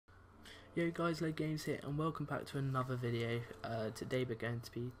Yo guys, Low Games here and welcome back to another video. Today we're going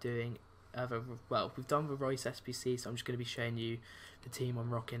to be doing we've done the REUS SBC, so I'm just going to be showing you the team I'm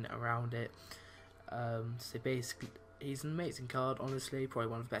rocking around it. So basically he's an amazing card, honestly,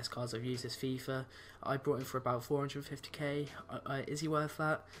 probably one of the best cards I've used this FIFA. I brought him for about 450k. Is he worth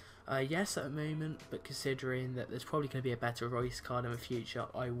that? Yes, at the moment, but considering that there's probably going to be a better REUS card in the future,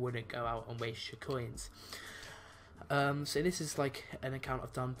 I wouldn't go out and waste your coins. So this is like an account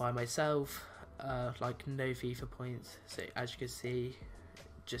I've done by myself, like no FIFA points. So as you can see,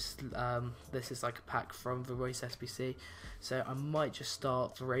 just this is like a pack from the REUS SBC. So I might just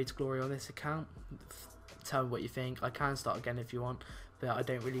start the Road to Glory on this account. Tell me what you think. I can start again if you want, but I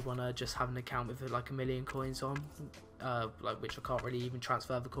don't really want to just have an account with like a million coins on, which I can't really even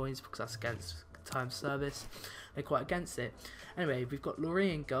transfer the coins because that's against time service. They're quite against it. Anyway, we've got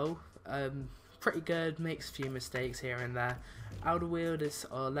Laurie in goal. Pretty good, makes a few mistakes here and there. Alderweireld is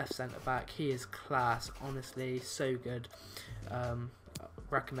our left centre back. He is class, honestly, so good.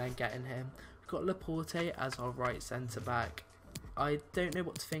 Recommend getting him. We've got Laporte as our right centre back. I don't know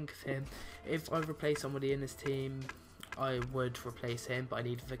what to think of him. If I replace somebody in this team, I would replace him, but I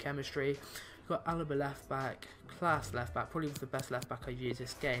need the chemistry. We've got Alaba left back, class left back, probably the best left back I've used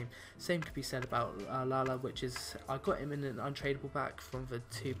this game. Same could be said about Lala, which is, I got him in an untradeable pack from the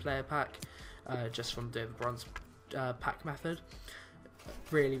 2-player pack, just from doing the bronze pack method.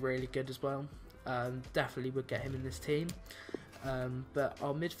 Really good as well. Definitely would get him in this team. But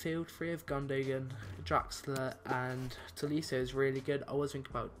our midfield three of Gundogan, Draxler and Tolisso is really good. I was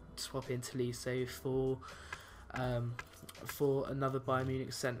thinking about swapping Tolisso for another Bayern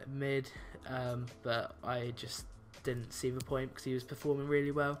Munich centre mid, but I just didn't see the point because he was performing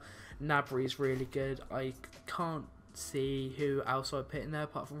really well. Gnabry is really good. I can't see who else I'd put in there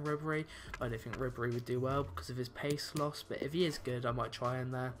apart from Ribery. I don't think Ribery would do well because of his pace loss, but if he is good, I might try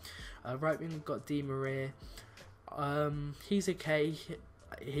him there. Right wing, we've got Di Maria. He's okay.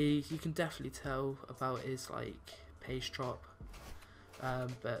 You can definitely tell about his like pace drop,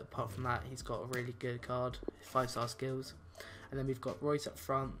 but apart from that, he's got a really good card, 5-star skills. And then we've got REUS up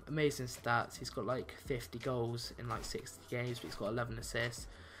front, amazing stats. He's got like 50 goals in like 60 games, but he's got 11 assists.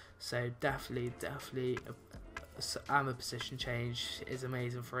 So definitely and the position change is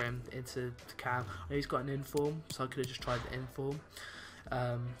amazing for him into the cam. I know he's got an inform, so I could have just tried the inform.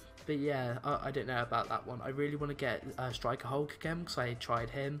 But yeah, I don't know about that one. I really want to get Striker Hulk again because I tried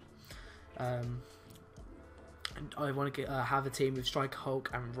him. And I want to have a team with Striker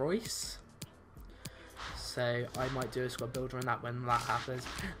Hulk and REUS. So I might do a squad builder on that when that happens.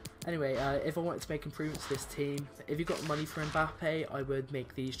 Anyway, if I wanted to make improvements to this team, if you got money for Mbappe, I would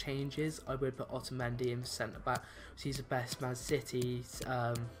make these changes. I would put Otamendi in centre back. So he's the best Man City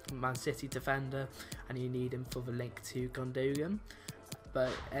defender, and you need him for the link to Gundogan.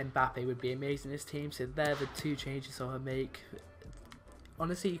 But Mbappe would be amazing in this team. So they're the two changes I would make.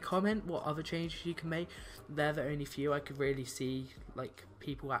 Honestly, comment what other changes you can make. They're the only few I could really see like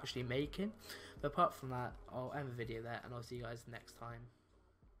people actually making. But apart from that, I'll end the video there, and I'll see you guys next time.